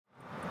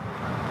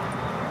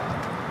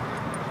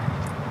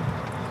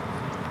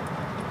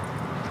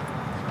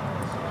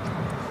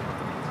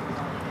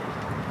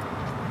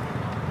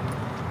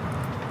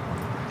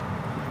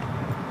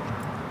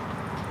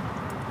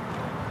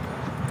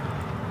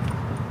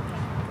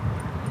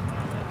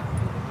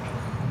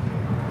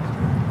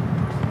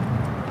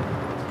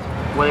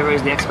whatever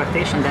is the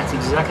expectation, that's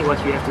exactly what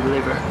you have to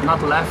deliver.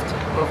 Not left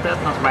of that,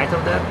 not right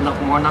of that,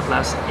 not more, not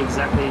less,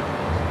 exactly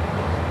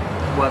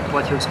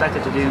what you're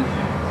expected to do.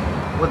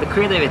 With the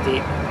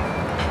creativity,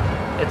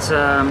 it's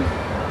a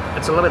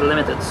little bit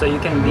limited, so you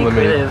can be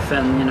creative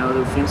and, you know,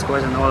 do film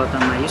scores and all that,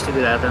 and I used to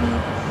do that, and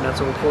that's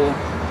all cool.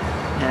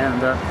 And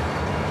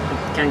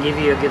it can give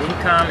you a good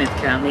income, it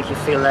can make you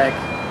feel like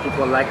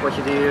people like what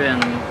you do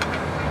and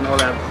all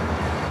that,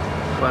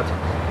 but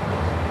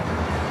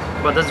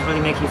does it really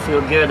make you feel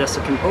good as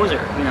a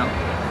composer, you know?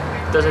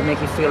 Does it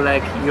make you feel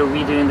like you're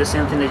redoing the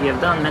same thing that you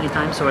have done many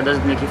times, or does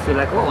it make you feel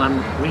like, oh,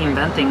 I'm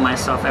reinventing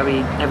myself,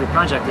 every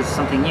project is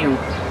something new?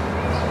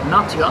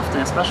 Not too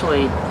often,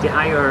 especially the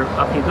higher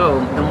up you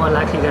go, the more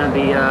likely you're going to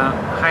be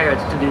hired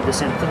to do the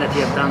same thing that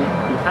you have done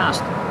in the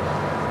past.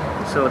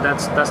 So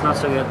that's not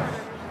so good.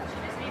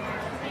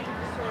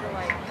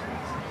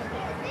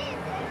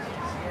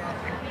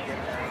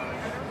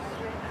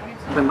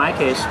 In my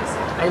case,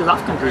 I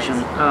love composition,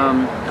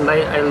 and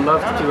I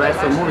love to write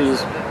for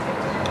movies,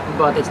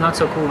 but it's not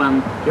so cool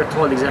when you're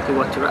told exactly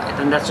what to write,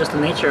 and that's just the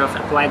nature of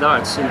applied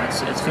arts. You know,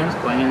 it's film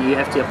scoring, and you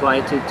have to apply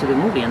it to the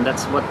movie, and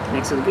that's what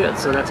makes it good.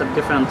 So that's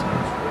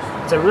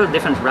it's a real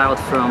different route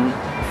from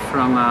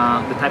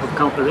the type of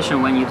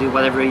composition when you do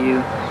whatever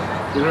you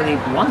really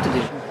want to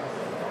do.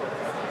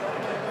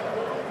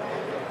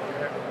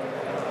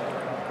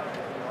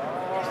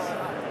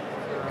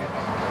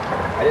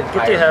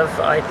 Good to have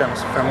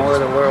items from all over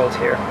the world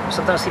here.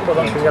 Sometimes people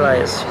don't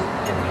realize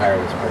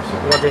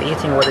what they're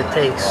eating, what it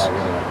takes.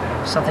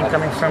 Something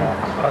coming from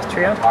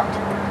Austria.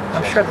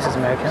 I'm sure this is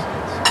American.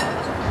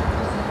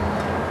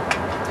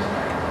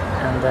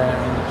 And then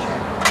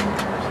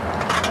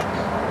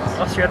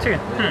Austria too.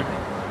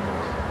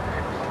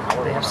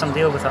 They have some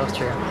deal with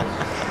Austria.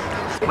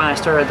 When I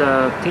started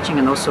teaching,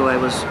 and also I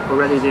was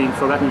already doing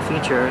Forgotten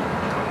Feature,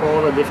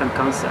 all the different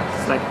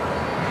concepts. Like,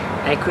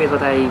 I create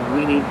what I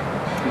really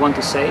want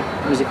to say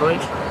musically,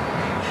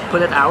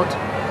 put it out,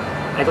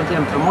 I don't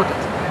even promote it.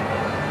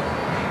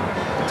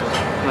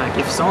 Like,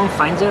 if someone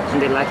finds it and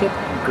they like it,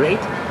 great.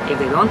 If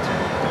they don't,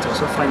 it's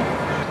also fine.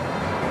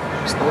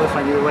 It's totally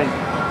fine either way.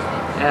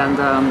 And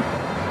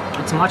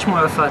it's much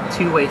more of a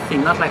two-way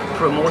thing, not like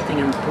promoting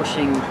and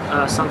pushing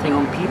something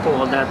on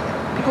people that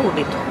people will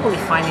be totally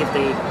fine if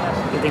they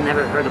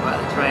never heard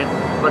about it, right?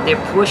 But they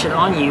push it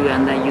on you,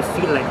 and then you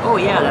feel like, oh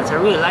yeah, I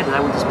really like it, I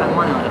want to spend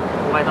money on it.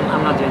 Why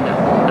I'm not doing that?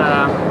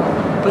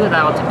 Put it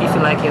out. If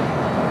you like it,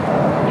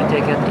 you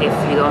take it. If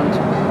you don't,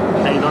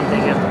 then you don't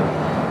take it.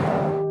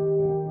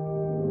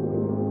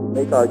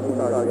 Make our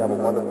users have a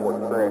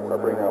wonderful experience by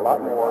bringing a lot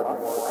more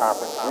people to the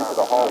conference into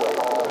the hallway.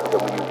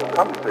 So when you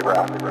come to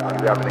Siggraph,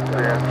 you have an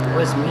experience.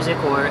 With music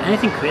or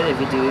anything creative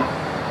you do,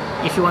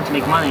 if you want to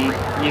make money,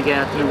 you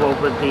get involved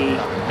with the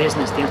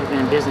business, the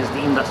entertainment business, the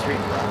industry,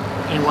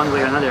 in one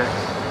way or another.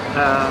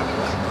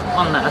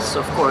 Unless,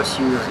 of course,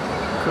 you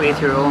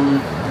create your own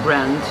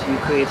brand, you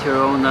create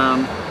your own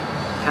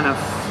kind of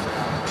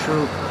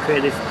true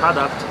creative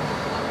product,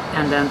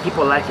 and then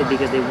people like it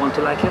because they want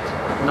to like it,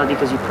 not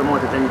because you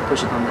promote it and you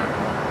push it on them.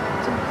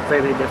 It's a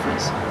very big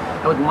difference.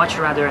 I would much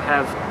rather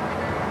have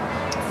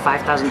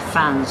 5,000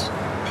 fans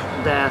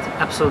that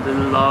absolutely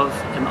love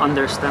and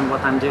understand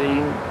what I'm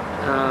doing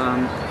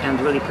and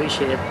really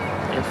appreciate it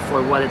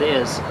for what it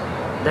is,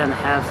 than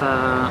have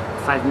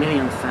 5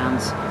 million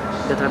fans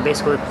that are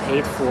basically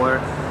paid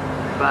for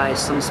by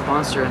some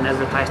sponsor and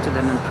advertise to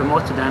them and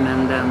promote to them,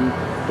 and then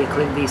they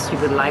click the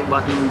stupid like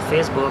button on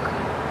Facebook,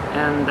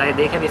 and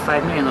they can be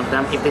 5 million of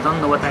them. If they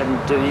don't know what I'm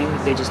doing,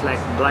 they just like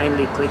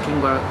blindly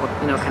clicking, or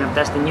you know, kind of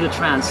that's the new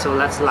trend, so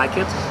let's like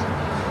it.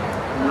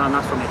 No,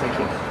 not for me, thank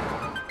you.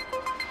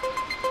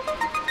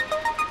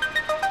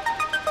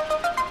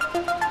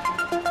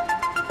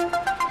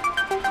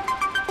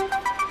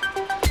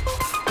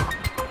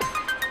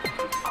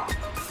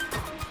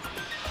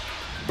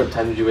 What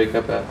time did you wake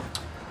up at?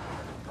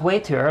 Way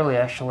too early,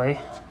 actually.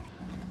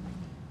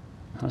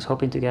 I was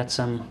hoping to get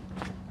some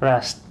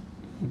rest,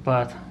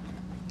 but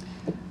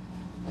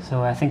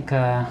so I think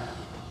like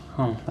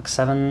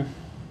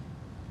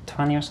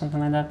 7:20 or something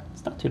like that.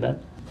 It's not too bad.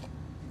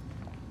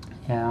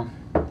 Yeah.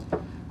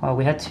 Well,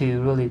 we had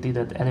to really do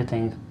that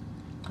editing.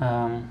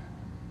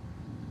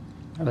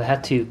 We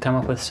had to come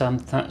up with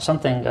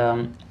something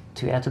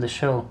to add to the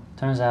show.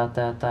 Turns out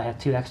that I had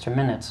 2 extra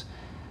minutes,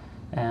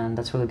 and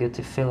that's really good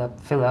to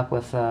fill up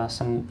with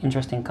some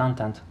interesting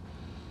content.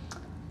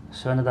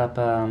 So I ended up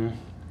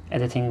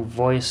editing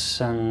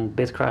voice and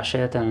bit crush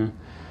it, and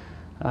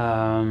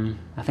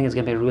I think it's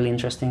gonna be a really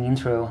interesting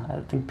intro. I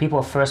think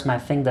people first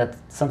might think that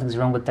something's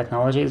wrong with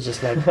technology. It's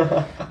just like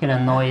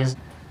noise.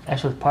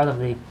 Actually, part of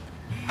the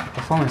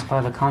performance,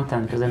 part of the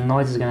content, because the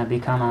noise is gonna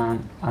become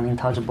an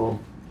unintelligible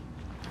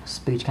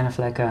speech, kind of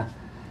like a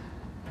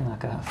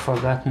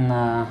forgotten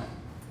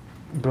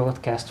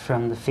broadcast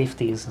from the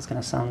 50s. It's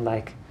gonna sound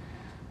like,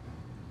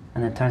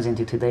 and it turns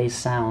into today's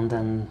sound,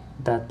 and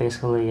that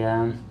basically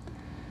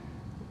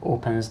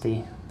opens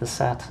the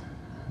set,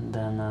 and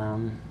then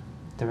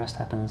the rest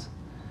happens.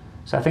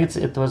 So I think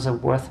it was a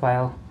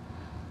worthwhile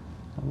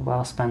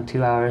well spent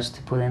 2 hours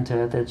to put into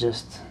it. It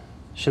just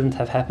shouldn't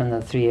have happened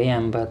at 3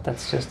 a.m., but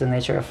that's just the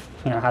nature of,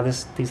 you know, how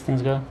these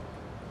things go.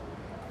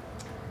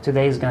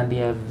 Today is going to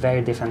be a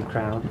very different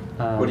crowd.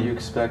 What do you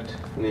expect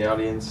from the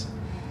audience?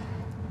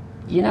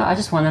 You know, I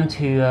just want them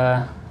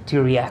to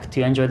react,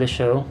 to enjoy the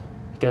show,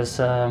 because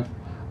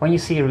when you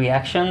see a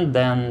reaction,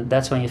 then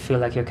that's when you feel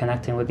like you're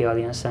connecting with the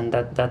audience, and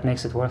that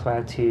makes it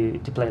worthwhile to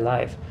play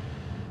live.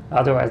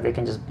 Otherwise, they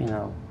can just, you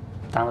know,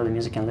 download the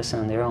music and listen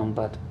on their own.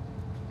 But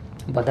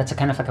that's a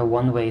kind of like a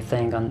one-way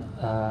thing,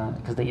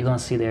 because you don't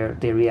see their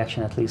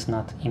reaction, at least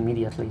not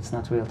immediately. It's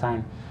not real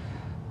time.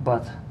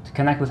 But to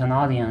connect with an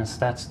audience,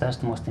 that's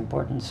the most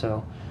important.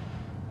 So,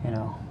 you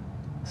know,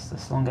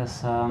 as long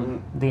as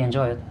they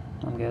enjoy it,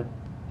 I'm good.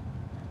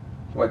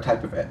 What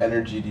type of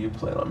energy do you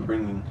plan on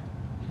bringing?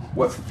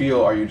 What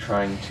feel are you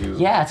trying to?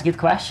 Yeah, it's a good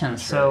question.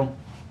 So,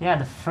 yeah,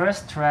 the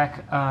first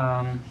track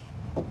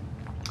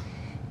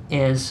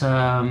is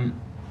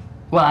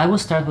well, I will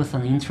start with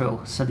an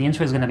intro. So the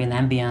intro is going to be an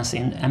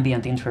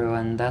ambient intro,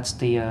 and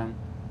that's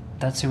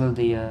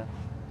really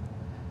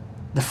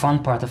the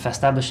fun part of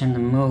establishing the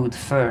mood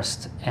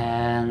first.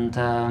 And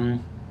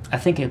I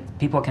think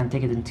people can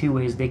take it in two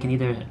ways. They can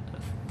either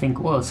think,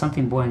 well, it's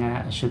something boring,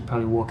 I should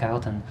probably walk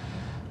out and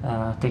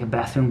take a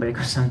bathroom break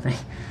or something,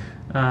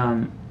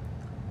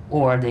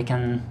 or they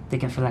can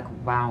feel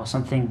like, wow,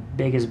 something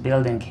big is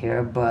building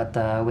here, but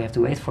we have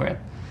to wait for it,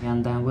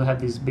 and we'll have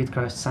these beat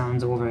crust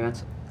sounds over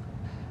it,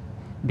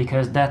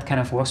 because that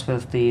kind of works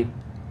with the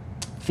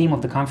theme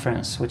of the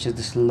conference, which is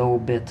this low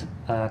bit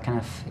kind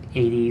of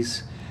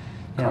 80s.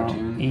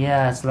 Cartoon.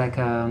 Yeah, it's like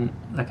a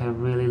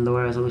really low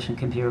resolution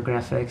computer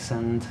graphics,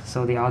 and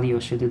so the audio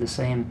should do the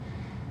same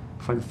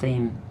for the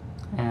theme,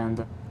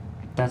 and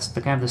that's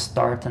the kind of the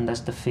start, and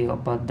that's the feel.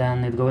 But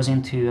then it goes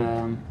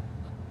into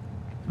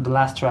the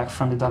last track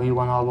from the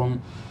W1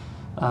 album,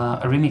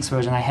 a remix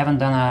version. I haven't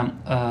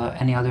done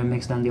any other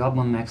mix than the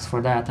album mix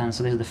for that, and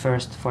so this is the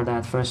first for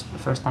that. First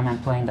time I'm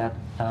playing that.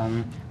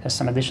 Has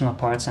some additional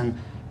parts and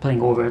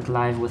playing over it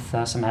live with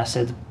some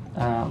acid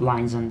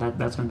lines, and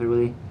that's going to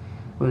be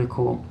really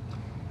cool.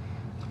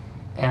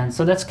 And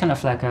so that's kind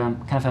of like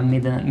a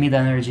mid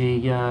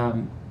energy,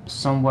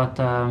 somewhat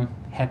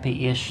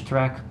happy-ish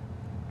track.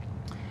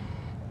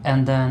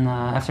 And then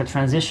after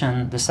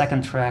transition, the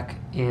second track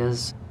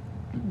is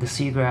the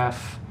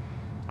Siggraph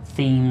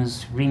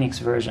themes remix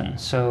version.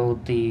 So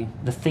the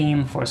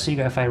theme for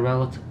Siggraph I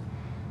wrote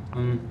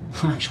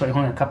actually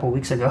only a couple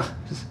weeks ago.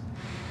 Just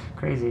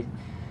crazy.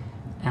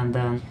 And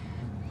then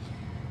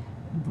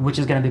which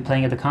is going to be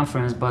playing at the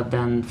conference, but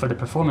then for the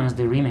performance,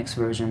 the remix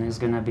version is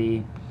going to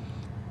be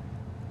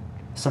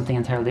something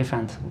entirely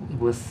different,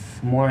 with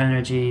more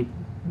energy,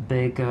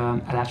 big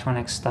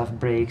electronic stuff,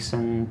 breaks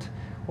and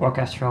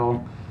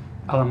orchestral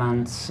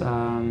elements,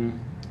 and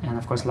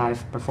of course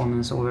live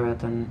performance over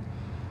it. And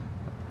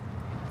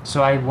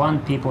so I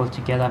want people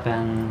to get up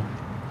and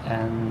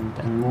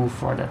move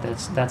for that.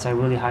 That's a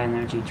really high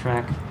energy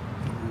track.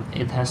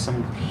 It has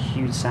some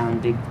huge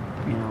sound, big,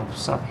 you know,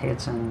 sub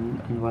hits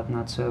and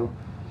whatnot. So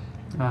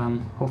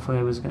hopefully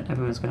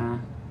everyone's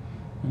gonna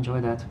enjoy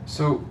that.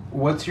 So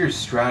what's your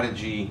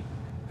strategy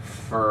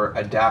for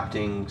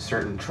adapting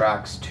certain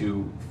tracks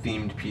to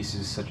themed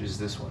pieces such as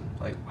this one?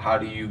 Like, how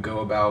do you go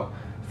about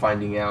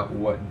finding out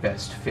what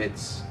best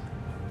fits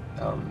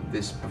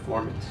this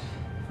performance?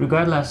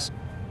 Regardless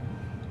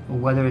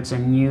whether it's a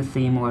new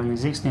theme or an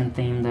existing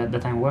theme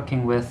that I'm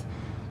working with,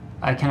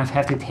 I kind of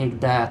have to take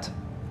that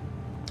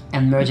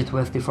and merge it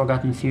with the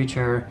Forgotten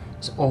Future's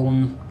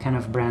own kind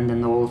of brand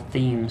and old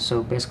theme.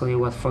 So basically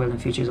what Forgotten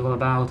Future is all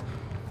about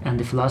and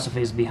the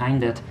philosophies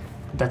behind it,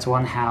 that's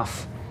one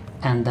half.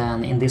 And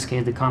then in this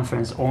case the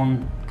conference's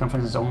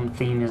own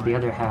theme is the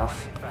other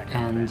half,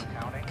 and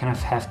kind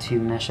of have to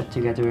mesh it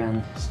together.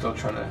 And still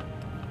trying to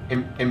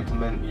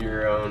implement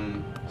your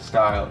own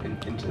style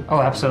into.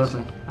 Oh,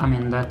 absolutely. I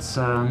mean, that's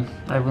I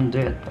wouldn't do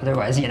it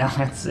otherwise. You know,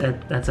 that's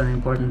an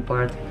important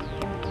part.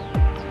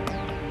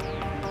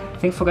 I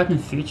think Forgotten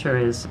Future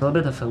is a little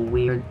bit of a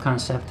weird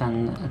concept,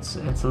 and it's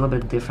a little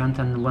bit different.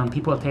 And when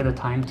people take the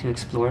time to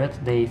explore it,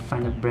 they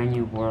find a brand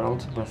new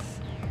world with,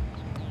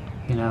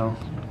 you know,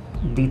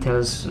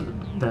 details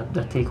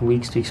that take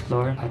weeks to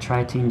explore. I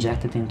try to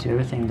inject it into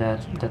everything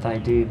that I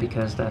do,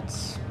 because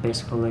that's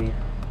basically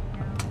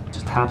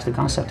just helps the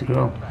concept to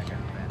grow.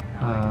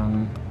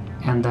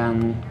 And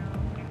then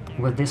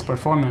with this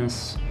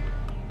performance,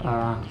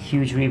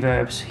 huge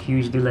reverbs,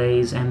 huge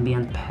delays,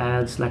 ambient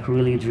pads, like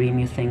really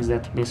dreamy things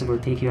that basically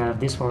take you out of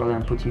this world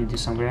and put you into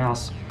somewhere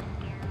else.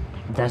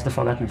 That's the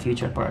Forgotten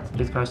Future part.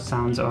 Bitcrust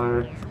sounds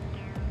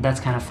that's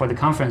kind of for the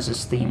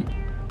conference's theme.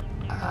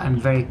 I'm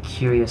very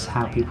curious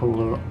how people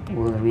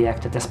will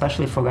react to it,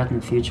 especially Forgotten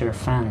Future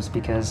fans,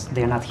 because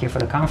they're not here for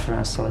the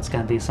conference, so it's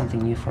going to be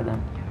something new for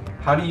them.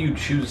 How do you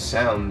choose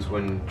sounds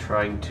when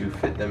trying to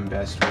fit them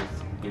best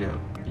with, you know,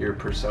 your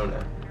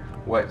persona?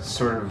 What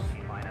sort of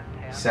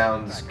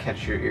sounds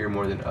catch your ear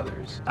more than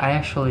others? I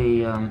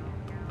actually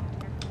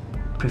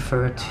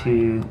prefer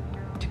to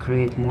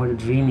create more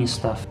dreamy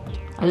stuff.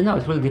 I don't know,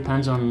 it really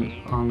depends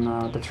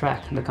on the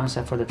track, the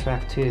concept for the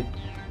track too.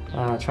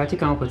 Try to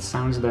come up with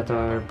sounds that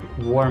are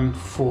warm,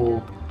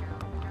 full,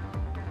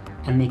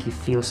 and make you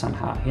feel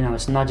somehow. You know,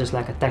 it's not just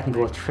like a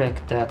technical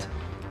trick that,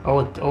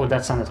 oh,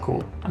 that sounded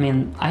cool. I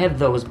mean, I have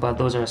those, but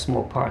those are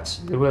small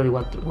parts. Really,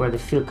 where the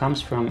feel comes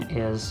from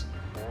is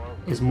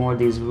more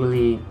these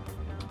really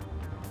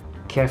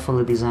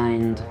carefully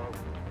designed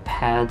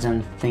pads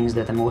and things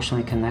that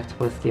emotionally connect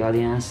with the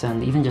audience,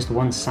 and even just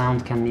one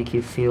sound can make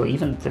you feel,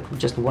 even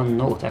just one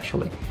note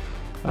actually,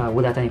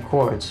 without any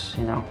chords,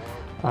 you know,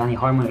 any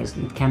harmonies,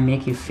 it can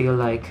make you feel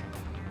like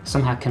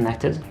somehow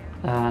connected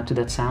to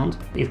that sound.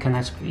 It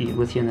connects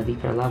with you on a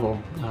deeper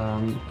level.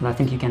 And I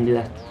think you can do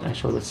that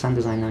actually with sound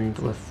design and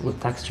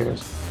with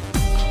textures.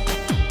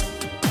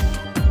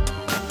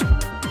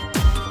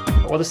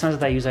 All the sounds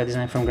that I use I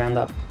design from ground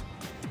up.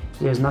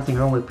 There's nothing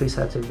wrong with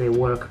presets if they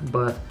work,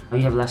 but you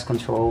have less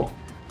control.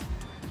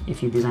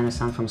 If you design a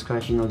sound from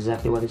scratch, you know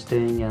exactly what it's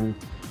doing and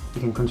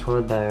you can control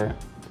it better.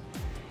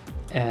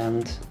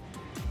 And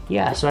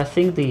yeah, so I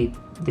think the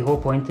whole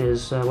point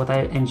is, what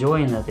I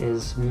enjoy in it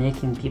is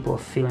making people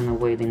feel in a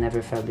way they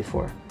never felt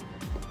before,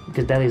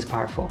 because that is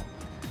powerful.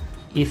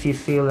 If you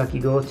feel like you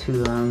go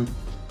to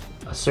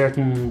a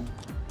certain,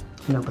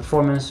 you know,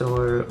 performance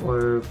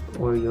or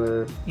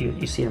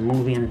you see a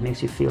movie and it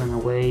makes you feel in a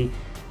way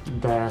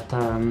that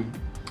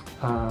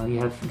you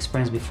have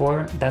experienced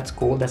before, that's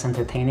cool, that's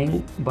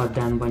entertaining, but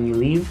then when you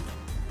leave,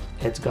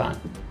 it's gone.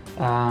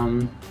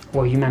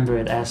 Or you remember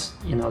it as,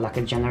 you know, like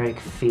a generic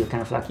feel,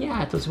 kind of like,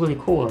 yeah, it was really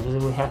cool, it was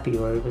really happy,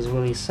 or it was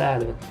really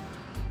sad.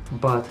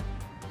 But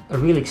a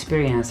real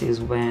experience is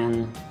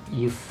when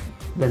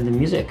the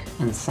music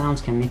and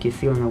sounds can make you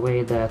feel in a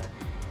way that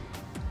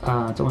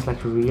it's almost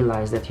like you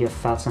realize that you have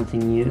felt something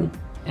new,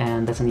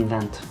 and that's an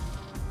event.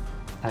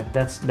 Like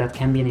that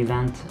can be an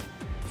event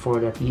for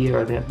that year,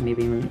 or that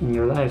maybe even in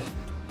your life.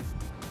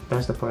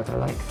 That's the part I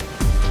like.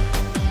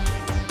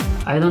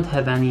 I don't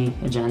have any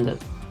agenda.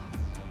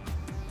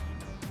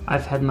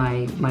 I've had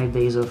my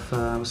days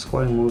of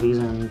scoring movies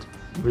and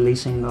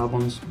releasing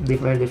albums,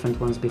 very different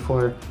ones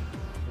before.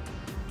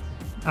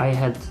 I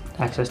had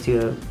access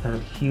to a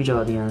huge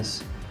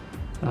audience,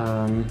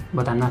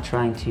 but I'm not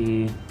trying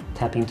to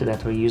tap into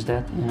that or use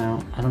that. You know,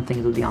 I don't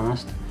think it would be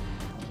honest.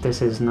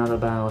 This is not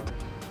about,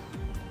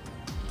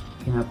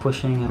 you know,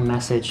 pushing a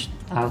message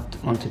out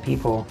onto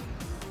people.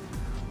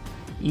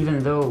 Even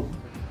though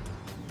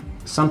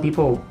some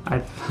people,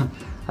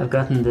 I've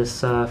gotten this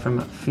from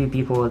a few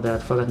people,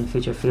 that Forgotten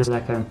Future feels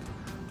like a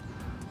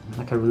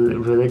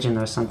religion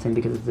or something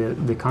because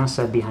of the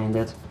concept behind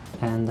it.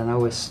 And then I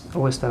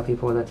always tell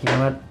people that, you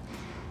know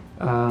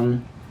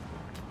what,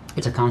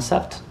 it's a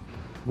concept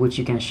which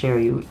you can share,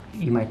 you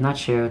might not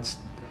share. It's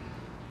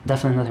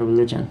definitely not a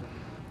religion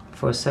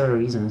for several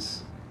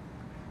reasons.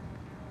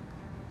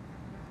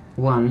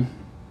 One,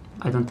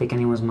 I don't take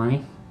anyone's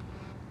money.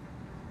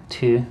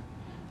 Two,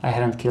 I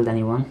haven't killed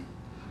anyone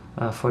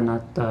for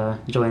not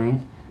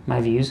joining my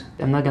views.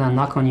 I'm not gonna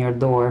knock on your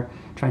door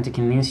trying to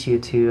convince you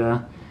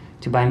to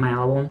buy my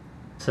album.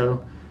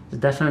 So it's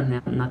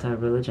definitely not a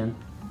religion.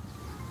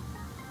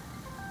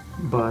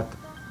 But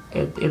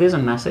it is a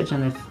message,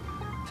 and if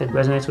it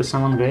resonates with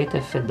someone, great.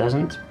 If it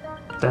doesn't,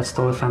 that's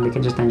totally fine. They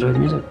can just enjoy the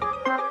music.